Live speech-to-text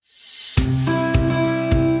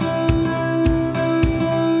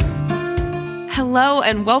Hello,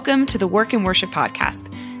 and welcome to the Work and Worship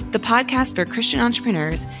Podcast, the podcast for Christian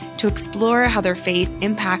entrepreneurs to explore how their faith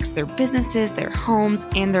impacts their businesses, their homes,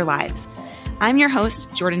 and their lives. I'm your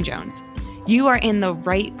host, Jordan Jones. You are in the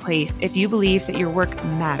right place if you believe that your work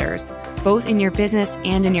matters, both in your business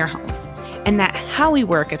and in your homes, and that how we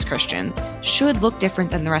work as Christians should look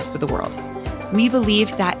different than the rest of the world. We believe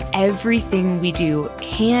that everything we do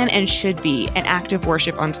can and should be an act of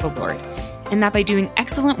worship unto the Lord, and that by doing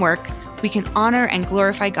excellent work, we can honor and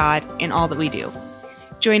glorify God in all that we do.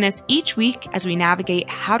 Join us each week as we navigate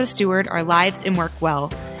how to steward our lives and work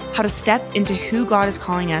well, how to step into who God is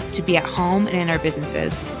calling us to be at home and in our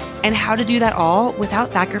businesses, and how to do that all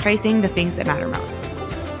without sacrificing the things that matter most.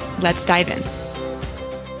 Let's dive in.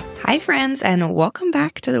 Hi, friends, and welcome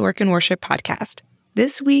back to the Work and Worship Podcast.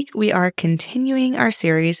 This week, we are continuing our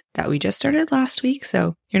series that we just started last week,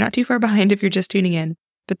 so you're not too far behind if you're just tuning in.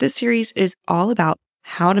 But this series is all about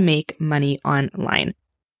how to make money online.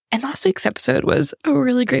 And last week's episode was a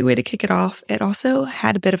really great way to kick it off. It also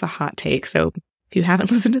had a bit of a hot take, so if you haven't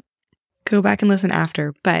listened, go back and listen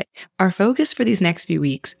after. But our focus for these next few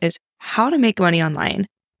weeks is how to make money online,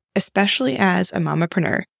 especially as a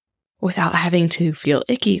mompreneur, without having to feel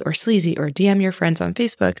icky or sleazy or DM your friends on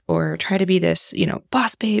Facebook or try to be this,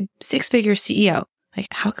 boss babe, six-figure CEO. Like,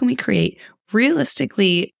 how can we create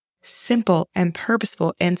realistically simple and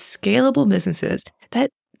purposeful and scalable businesses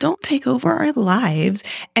that don't take over our lives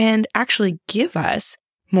and actually give us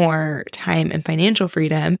more time and financial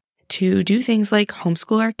freedom to do things like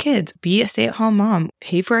homeschool our kids, be a stay-at-home mom,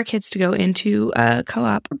 pay for our kids to go into a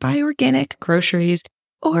co-op or buy organic groceries,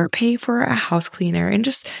 or pay for a house cleaner, and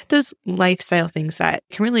just those lifestyle things that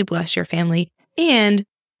can really bless your family and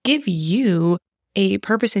give you a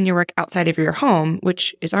purpose in your work outside of your home,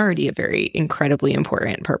 which is already a very incredibly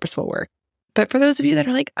important, purposeful work. But for those of you that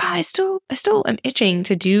are like, I still am itching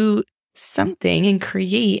to do something and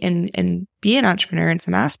create and be an entrepreneur in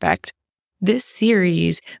some aspect, this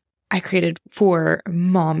series I created for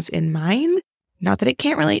moms in mind. Not that it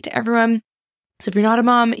can't relate to everyone. So if you're not a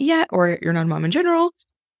mom yet, or you're not a mom in general,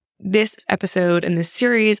 this episode and this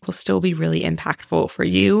series will still be really impactful for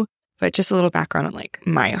you. But just a little background on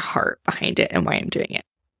my heart behind it and why I'm doing it.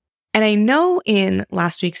 And I know in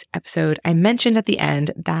last week's episode, I mentioned at the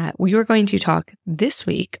end that we were going to talk this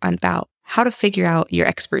week about how to figure out your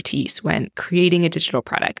expertise when creating a digital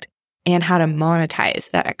product and how to monetize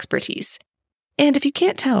that expertise. And if you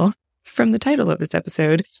can't tell from the title of this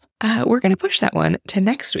episode, we're going to push that one to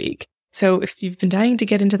next week. So if you've been dying to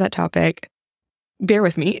get into that topic, bear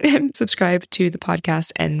with me and subscribe to the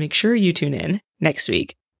podcast and make sure you tune in next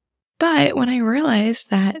week. But when I realized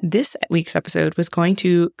that this week's episode was going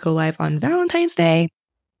to go live on Valentine's Day,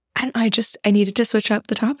 I needed to switch up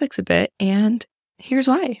the topics a bit, and here's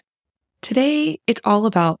why. Today, it's all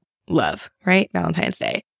about love, right? Valentine's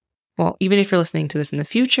Day. Well, even if you're listening to this in the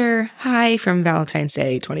future, hi from Valentine's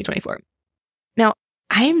Day 2024. Now,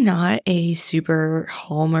 I'm not a super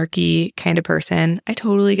hallmarky kind of person. I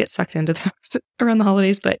totally get sucked into those around the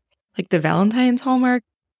holidays, but the Valentine's hallmark,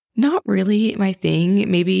 not really my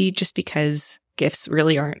thing, maybe just because gifts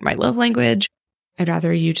really aren't my love language. I'd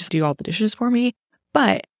rather you just do all the dishes for me.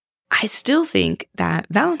 But I still think that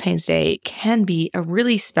Valentine's Day can be a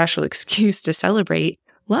really special excuse to celebrate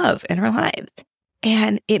love in our lives.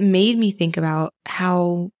 And it made me think about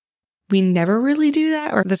how we never really do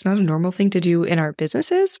that, or that's not a normal thing to do in our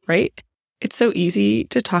businesses, right? It's so easy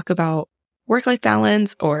to talk about work-life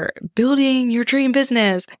balance or building your dream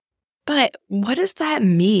business. But what does that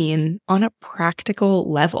mean on a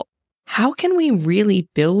practical level? How can we really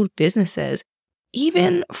build businesses,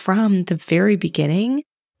 even from the very beginning,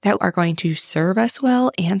 that are going to serve us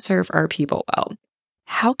well and serve our people well?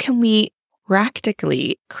 How can we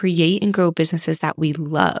practically create and grow businesses that we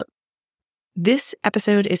love? This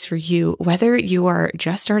episode is for you, whether you are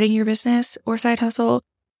just starting your business or side hustle,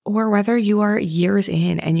 or whether you are years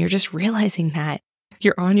in and you're just realizing that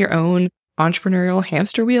you're on your own entrepreneurial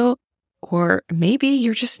hamster wheel. Or maybe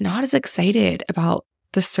you're just not as excited about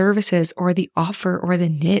the services or the offer or the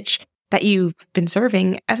niche that you've been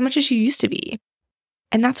serving as much as you used to be.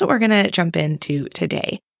 And that's what we're going to jump into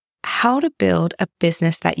today. How to build a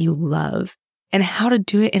business that you love and how to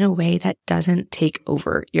do it in a way that doesn't take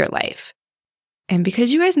over your life. And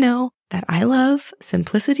because you guys know that I love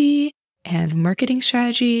simplicity and marketing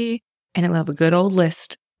strategy and I love a good old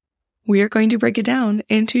list, we are going to break it down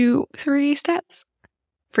into 3 steps.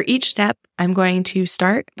 For each step, I'm going to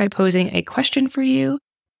start by posing a question for you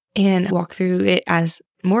and walk through it as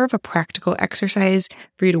more of a practical exercise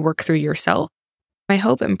for you to work through yourself. My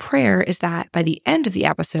hope and prayer is that by the end of the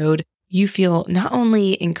episode, you feel not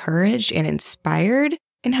only encouraged and inspired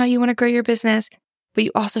in how you want to grow your business, but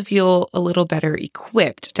you also feel a little better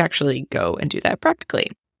equipped to actually go and do that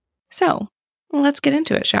practically. So let's get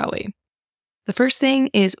into it, shall we? The first thing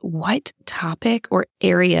is, what topic or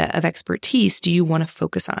area of expertise do you want to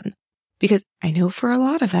focus on? Because I know for a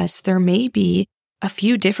lot of us, there may be a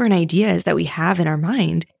few different ideas that we have in our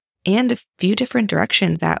mind and a few different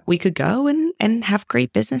directions that we could go and have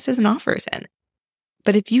great businesses and offers in.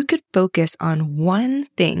 But if you could focus on one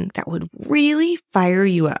thing that would really fire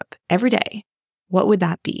you up every day, what would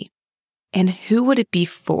that be? And who would it be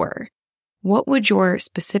for? What would your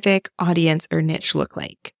specific audience or niche look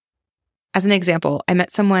like? As an example, I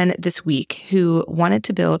met someone this week who wanted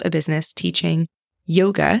to build a business teaching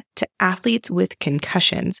yoga to athletes with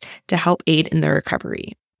concussions to help aid in their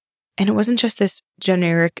recovery. And it wasn't just this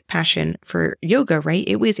generic passion for yoga, right?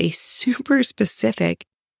 It was a super specific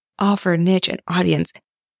offer, niche, and audience.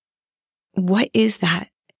 What is that?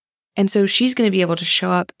 And so she's going to be able to show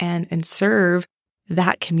up and serve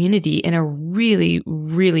that community in a really,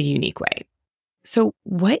 really unique way. So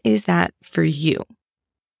what is that for you?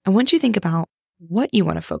 And once you think about what you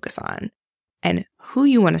want to focus on and who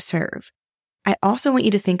you want to serve, I also want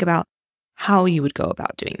you to think about how you would go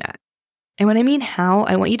about doing that. And when I mean how,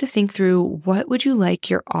 I want you to think through, what would you like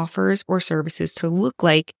your offers or services to look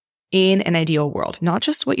like in an ideal world? Not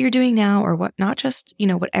just what you're doing now, or not just,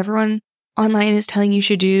 what everyone online is telling you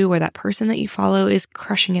should do, or that person that you follow is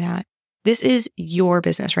crushing it at. This is your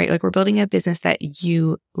business, right? Like, we're building a business that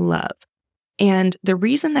you love. And the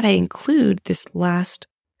reason that I include this last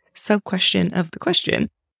sub-question of the question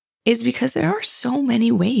is because there are so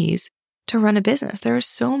many ways to run a business. There are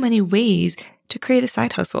so many ways to create a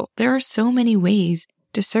side hustle. There are so many ways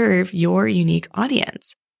to serve your unique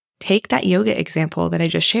audience. Take that yoga example that I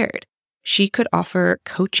just shared. She could offer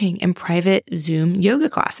coaching and private Zoom yoga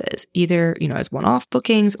classes, either, as one-off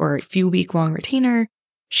bookings or a few week-long retainer.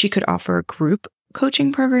 She could offer group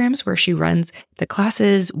coaching programs where she runs the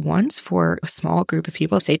classes once for a small group of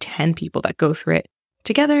people, say 10 people that go through it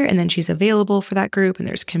together, and then she's available for that group and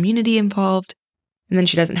there's community involved. And then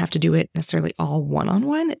she doesn't have to do it necessarily all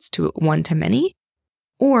one-on-one, it's one-to-many.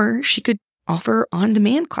 Or she could offer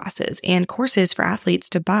on-demand classes and courses for athletes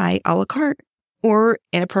to buy a la carte, or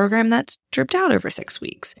in a program that's dripped out over 6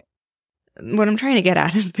 weeks. What I'm trying to get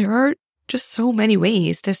at is there are just so many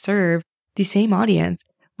ways to serve the same audience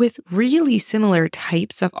with really similar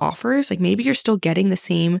types of offers. Like, maybe you're still getting the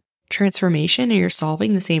same transformation and you're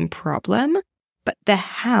solving the same problem, but the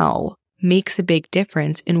how makes a big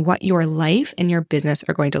difference in what your life and your business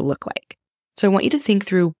are going to look like. So I want you to think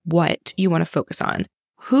through what you want to focus on,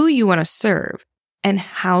 who you want to serve, and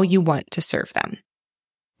how you want to serve them.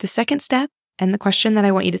 The second step, and the question that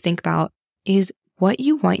I want you to think about, is what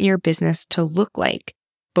you want your business to look like,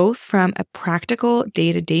 both from a practical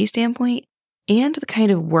day-to-day standpoint and the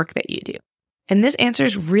kind of work that you do. And this answer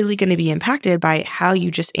is really going to be impacted by how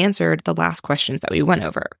you just answered the last questions that we went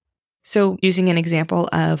over. So using an example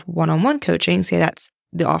of one-on-one coaching, say that's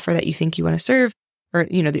the offer that you think you want to serve, or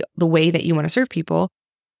the way that you want to serve people,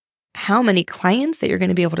 how many clients that you're going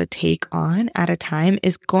to be able to take on at a time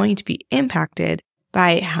is going to be impacted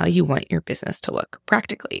by how you want your business to look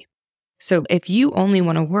practically. So if you only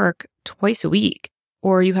want to work twice a week,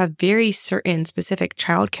 or you have very certain specific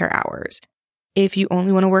childcare hours, if you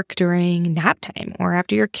only want to work during nap time or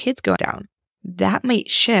after your kids go down, that might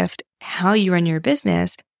shift how you run your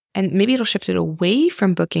business. And maybe it'll shift it away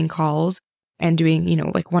from booking calls and doing,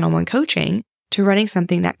 like one-on-one coaching, to running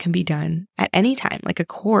something that can be done at any time, like a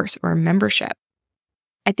course or a membership.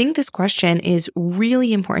 I think this question is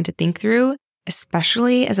really important to think through,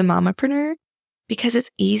 especially as a mompreneur, because it's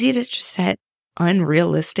easy to just set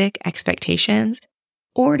unrealistic expectations,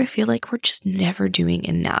 or to feel like we're just never doing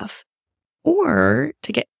enough, or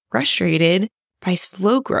to get frustrated by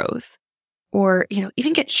slow growth, or,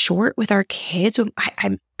 even get short with our kids.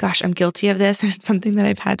 I'm guilty of this. And it's something that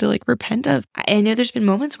I've had to repent of. I know there's been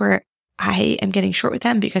moments where I am getting short with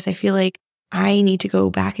them because I feel like I need to go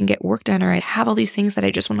back and get work done, or I have all these things that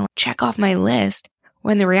I just want to check off my list.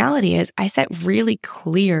 When the reality is I set really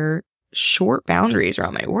clear, short boundaries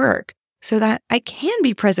around my work so that I can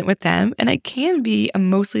be present with them and I can be a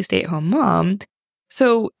mostly stay-at-home mom.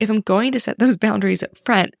 So if I'm going to set those boundaries up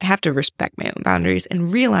front, I have to respect my own boundaries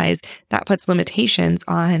and realize that puts limitations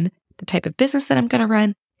on the type of business that I'm going to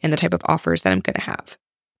run and the type of offers that I'm going to have.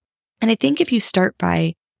 And I think if you start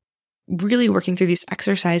by really working through this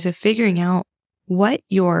exercise of figuring out what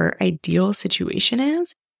your ideal situation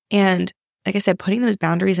is, and like I said, putting those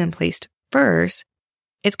boundaries in place first,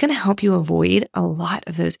 it's going to help you avoid a lot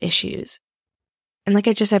of those issues. And like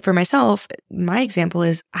I just said for myself, my example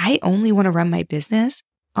is I only want to run my business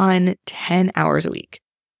on 10 hours a week.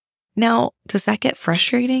 Now, does that get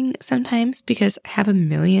frustrating sometimes because I have a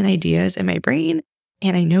million ideas in my brain?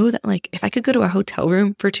 And I know that like if I could go to a hotel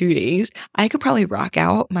room for 2 days, I could probably rock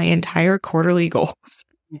out my entire quarterly goals.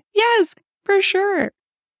 Yes, for sure.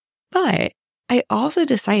 But I also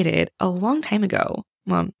decided a long time ago,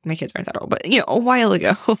 well, my kids aren't that old, but a while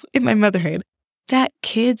ago in my motherhood, that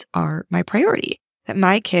kids are my priority, that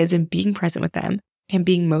my kids and being present with them and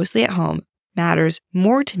being mostly at home matters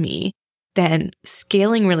more to me than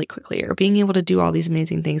scaling really quickly or being able to do all these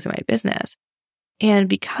amazing things in my business. And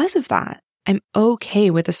because of that, I'm okay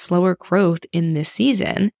with a slower growth in this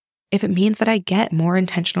season if it means that I get more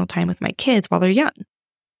intentional time with my kids while they're young.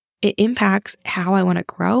 It impacts how I want to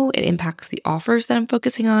grow. It impacts the offers that I'm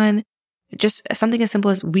focusing on. Just something as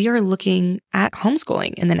simple as we are looking at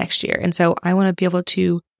homeschooling in the next year. And so I want to be able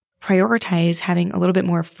to prioritize having a little bit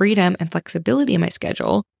more freedom and flexibility in my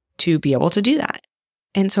schedule to be able to do that.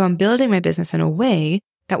 And so I'm building my business in a way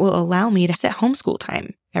that will allow me to set homeschool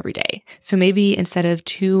time every day. So maybe instead of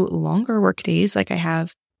 2 longer work days like I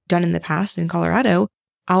have done in the past in Colorado,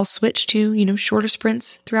 I'll switch to, shorter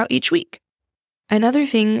sprints throughout each week. Another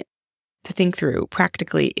thing to think through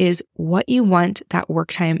practically is what you want that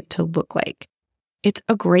work time to look like. It's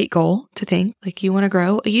a great goal to think like you want to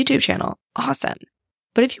grow a YouTube channel. Awesome.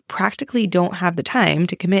 But if you practically don't have the time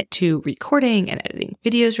to commit to recording and editing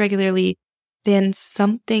videos regularly, then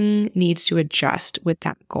something needs to adjust with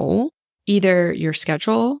that goal, either your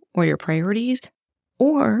schedule or your priorities,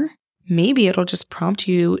 or maybe it'll just prompt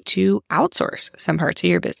you to outsource some parts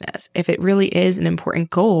of your business. If it really is an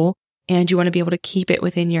important goal and you want to be able to keep it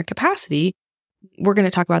within your capacity, we're going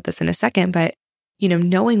to talk about this in a second, but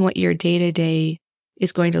knowing what your day-to-day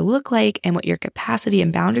is going to look like and what your capacity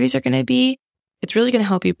and boundaries are going to be, it's really going to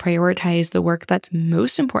help you prioritize the work that's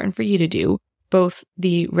most important for you to do, both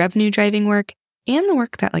the revenue driving work and the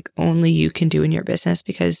work that like only you can do in your business,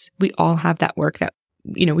 because we all have that work that,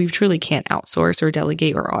 we truly can't outsource or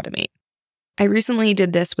delegate or automate. I recently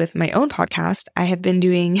did this with my own podcast. I have been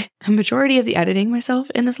doing a majority of the editing myself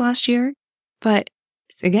in this last year, but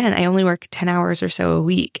again, I only work 10 hours or so a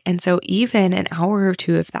week. And so even an hour or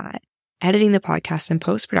 2 of that, editing the podcast and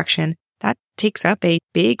post-production, that takes up a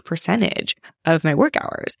big percentage of my work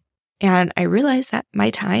hours. And I realized that my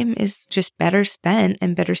time is just better spent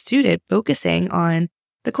and better suited focusing on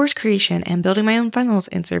the course creation and building my own funnels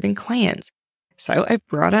and serving clients. So I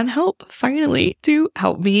brought on help finally to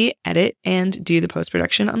help me edit and do the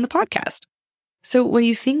post-production on the podcast. So when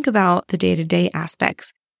you think about the day-to-day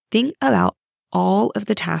aspects, think about all of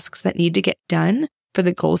the tasks that need to get done for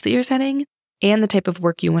the goals that you're setting and the type of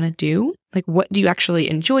work you want to do. Like, what do you actually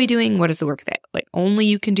enjoy doing? What is the work that like only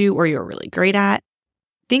you can do or you're really great at?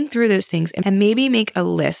 Think through those things and maybe make a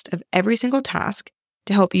list of every single task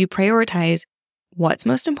to help you prioritize what's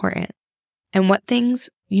most important and what things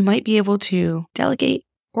you might be able to delegate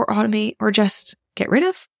or automate or just get rid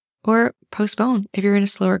of or postpone if you're in a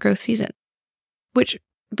slower growth season. Which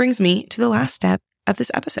brings me to the last step of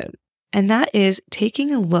this episode, and that is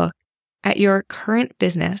taking a look at your current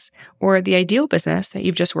business or the ideal business that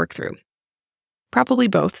you've just worked through. Probably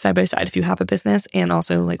both side by side if you have a business, and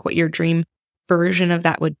also like what your dream version of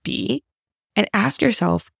that would be, and ask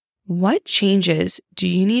yourself, what changes do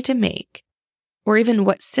you need to make, or even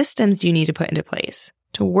what systems do you need to put into place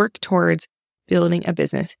to work towards building a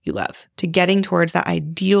business you love, to getting towards that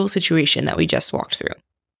ideal situation that we just walked through.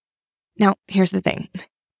 Now, here's the thing.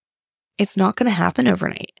 It's not going to happen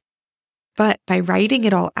overnight, but by writing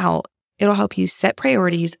it all out, it'll help you set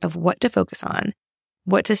priorities of what to focus on,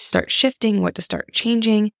 what to start shifting, what to start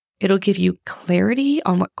changing. It'll give you clarity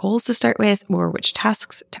on what goals to start with or which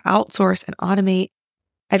tasks to outsource and automate.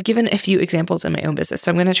 I've given a few examples in my own business,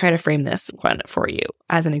 so I'm going to try to frame this one for you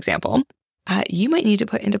as an example. You might need to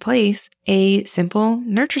put into place a simple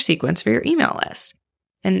nurture sequence for your email list.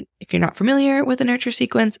 And if you're not familiar with a nurture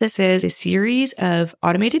sequence, this is a series of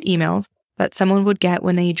automated emails that someone would get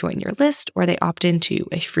when they join your list or they opt into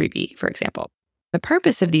a freebie, for example. The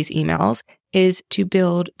purpose of these emails is to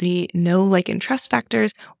build the know, like, and trust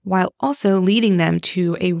factors while also leading them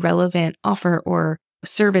to a relevant offer or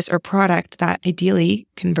service or product that ideally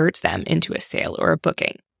converts them into a sale or a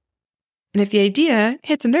booking. And if the idea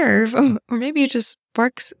hits a nerve, or maybe it just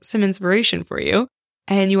sparks some inspiration for you,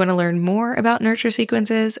 and you want to learn more about nurture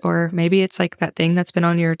sequences, or maybe it's like that thing that's been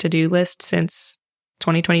on your to-do list since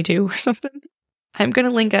 2022 or something, I'm going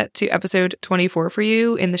to link up to episode 24 for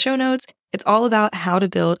you in the show notes. It's all about how to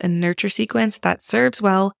build a nurture sequence that serves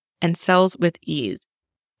well and sells with ease.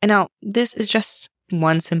 And now, this is just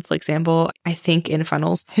one simple example. I think in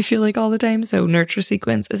funnels, I feel like all the time, so nurture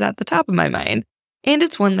sequence is at the top of my mind. And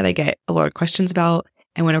it's one that I get a lot of questions about.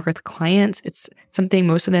 And when I work with clients, it's something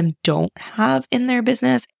most of them don't have in their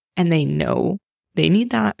business, and they know they need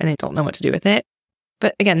that and they don't know what to do with it.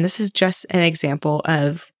 But again, this is just an example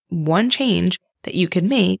of one change that you could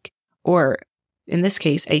make, or in this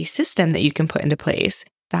case, a system that you can put into place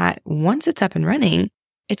that once it's up and running,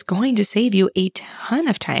 it's going to save you a ton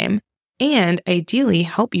of time and ideally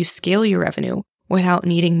help you scale your revenue without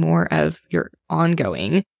needing more of your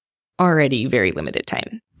ongoing, already very limited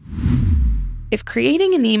time. If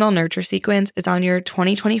creating an email nurture sequence is on your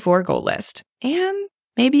 2024 goal list, and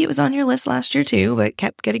maybe it was on your list last year too, but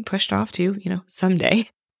kept getting pushed off to, someday,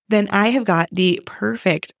 then I have got the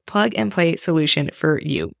perfect plug and play solution for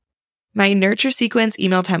you. My nurture sequence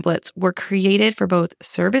email templates were created for both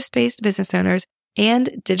service-based business owners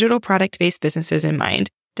and digital product-based businesses in mind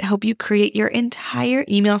to help you create your entire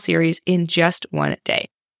email series in just one day.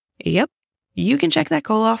 Yep, you can check that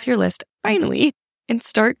goal off your list finally and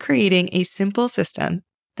start creating a simple system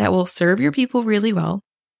that will serve your people really well,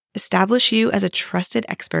 establish you as a trusted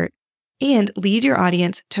expert, and lead your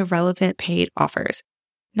audience to relevant paid offers.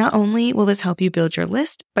 Not only will this help you build your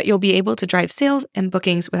list, but you'll be able to drive sales and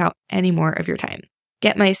bookings without any more of your time.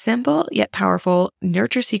 Get my simple yet powerful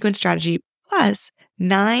nurture sequence strategy plus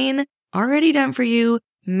 9 already done for you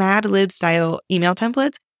Mad Lib style email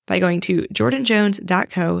templates by going to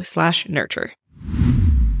jordanjones.co/nurture.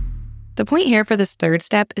 The point here for this third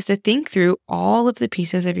step is to think through all of the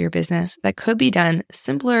pieces of your business that could be done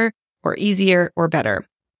simpler or easier or better,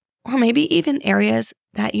 or maybe even areas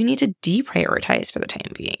that you need to deprioritize for the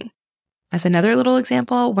time being. As another little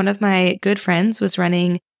example, one of my good friends was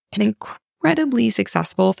running an incredibly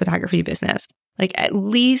successful photography business, like at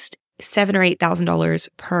least $7,000 or $8,000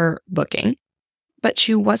 per booking, but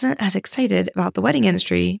she wasn't as excited about the wedding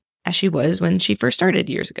industry as she was when she first started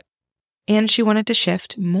years ago. And she wanted to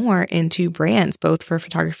shift more into brands, both for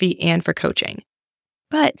photography and for coaching.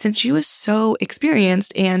 But since she was so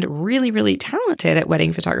experienced and really, really talented at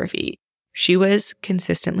wedding photography, she was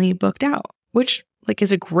consistently booked out, which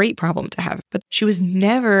is a great problem to have. But she was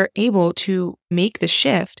never able to make the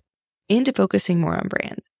shift into focusing more on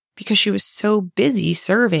brands because she was so busy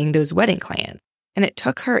serving those wedding clients. And it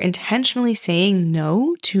took her intentionally saying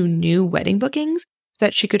no to new wedding bookings so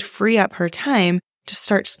that she could free up her time to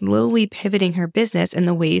start slowly pivoting her business in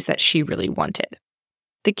the ways that she really wanted.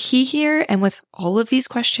 The key here, and with all of these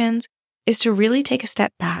questions, is to really take a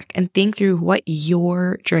step back and think through what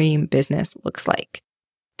your dream business looks like.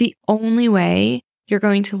 The only way you're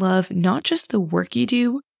going to love not just the work you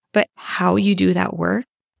do, but how you do that work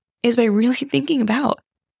is by really thinking about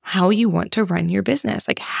how you want to run your business.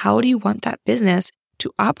 How do you want that business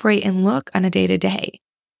to operate and look on a day-to-day?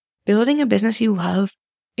 Building a business you love,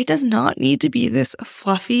 it does not need to be this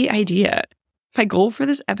fluffy idea. My goal for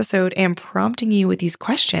this episode and prompting you with these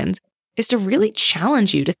questions is to really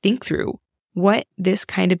challenge you to think through what this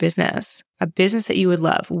kind of business, a business that you would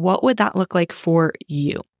love, what would that look like for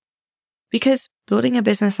you? Because building a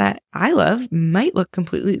business that I love might look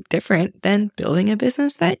completely different than building a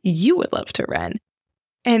business that you would love to run.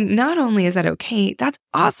 And not only is that okay, that's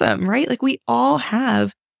awesome, right? We all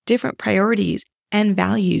have different priorities and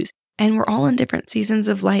values, and we're all in different seasons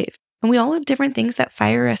of life, and we all have different things that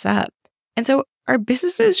fire us up. And so our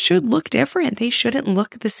businesses should look different. They shouldn't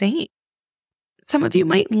look the same. Some of you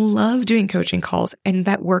might love doing coaching calls and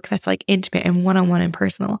that work that's intimate and one-on-one and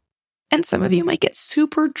personal. And some of you might get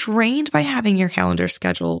super drained by having your calendar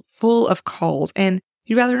schedule full of calls and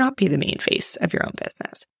you'd rather not be the main face of your own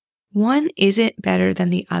business. One isn't better than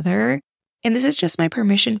the other. And this is just my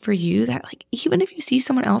permission for you that even if you see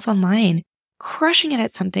someone else online crushing it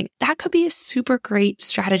at something, that could be a super great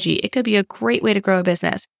strategy. It could be a great way to grow a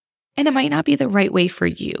business. And it might not be the right way for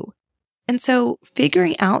you. And so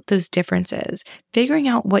figuring out those differences, figuring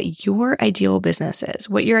out what your ideal business is,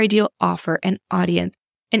 what your ideal offer and audience,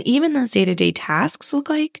 and even those day-to-day tasks look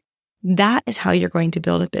like, that is how you're going to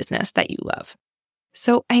build a business that you love.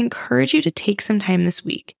 So I encourage you to take some time this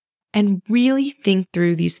week and really think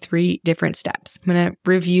through these 3 different steps. I'm going to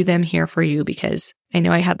review them here for you because I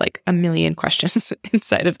know I had a million questions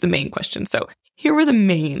inside of the main question. So here were the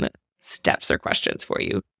main steps or questions for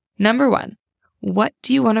you. Number 1, what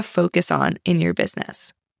do you want to focus on in your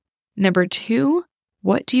business? Number 2,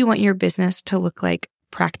 what do you want your business to look like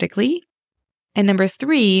practically? And number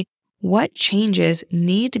 3, what changes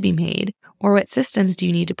need to be made or what systems do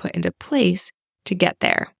you need to put into place to get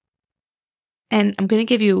there? And I'm going to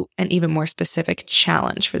give you an even more specific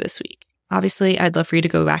challenge for this week. Obviously, I'd love for you to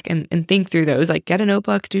go back and think through those, get a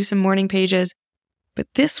notebook, do some morning pages. But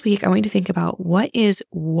this week, I want you to think about what is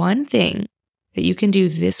one thing that you can do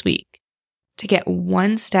this week to get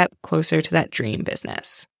one step closer to that dream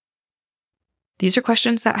business. These are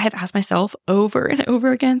questions that I have asked myself over and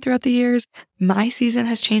over again throughout the years. My season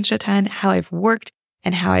has changed a ton, how I've worked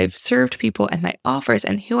and how I've served people and my offers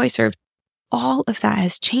and who I served. All of that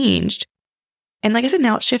has changed. And like I said,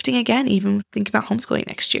 now it's shifting again, even think about homeschooling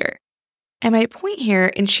next year. And my point here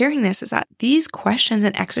in sharing this is that these questions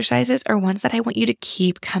and exercises are ones that I want you to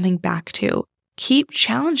keep coming back to. Keep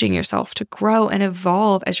challenging yourself to grow and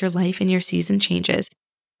evolve as your life and your season changes.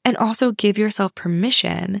 And also give yourself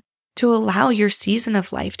permission to allow your season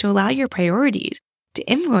of life, to allow your priorities to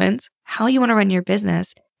influence how you want to run your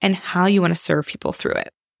business and how you want to serve people through it.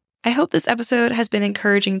 I hope this episode has been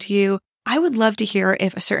encouraging to you. I would love to hear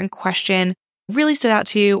if a certain question really stood out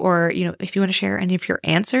to you, or, if you want to share any of your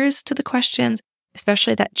answers to the questions,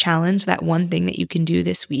 especially that challenge, that one thing that you can do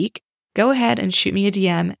this week. Go ahead and shoot me a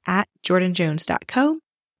DM at jordanjones.co.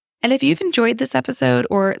 And if you've enjoyed this episode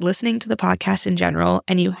or listening to the podcast in general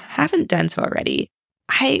and you haven't done so already,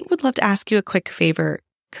 I would love to ask you a quick favor.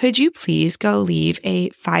 Could you please go leave a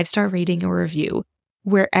 5-star rating or review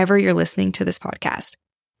wherever you're listening to this podcast?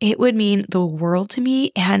 It would mean the world to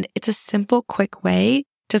me, and it's a simple, quick way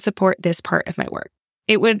to support this part of my work.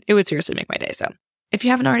 It would seriously make my day. So if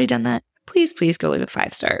you haven't already done that, please go leave a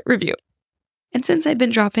 5-star review. And since I've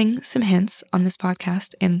been dropping some hints on this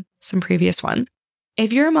podcast and some previous one,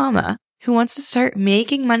 if you're a mama who wants to start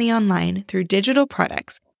making money online through digital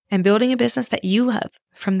products and building a business that you love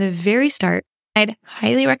from the very start, I'd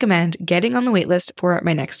highly recommend getting on the waitlist for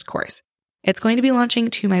my next course. It's going to be launching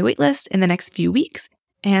to my waitlist in the next few weeks.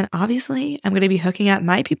 And obviously, I'm going to be hooking up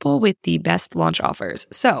my people with the best launch offers.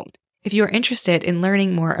 So if you are interested in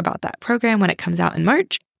learning more about that program when it comes out in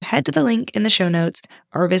March, head to the link in the show notes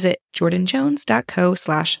or visit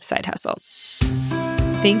jordanjones.co/sidehustle.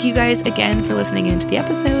 Thank you guys again for listening into the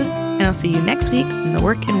episode, and I'll see you next week on the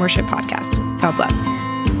Work and Worship podcast. God bless.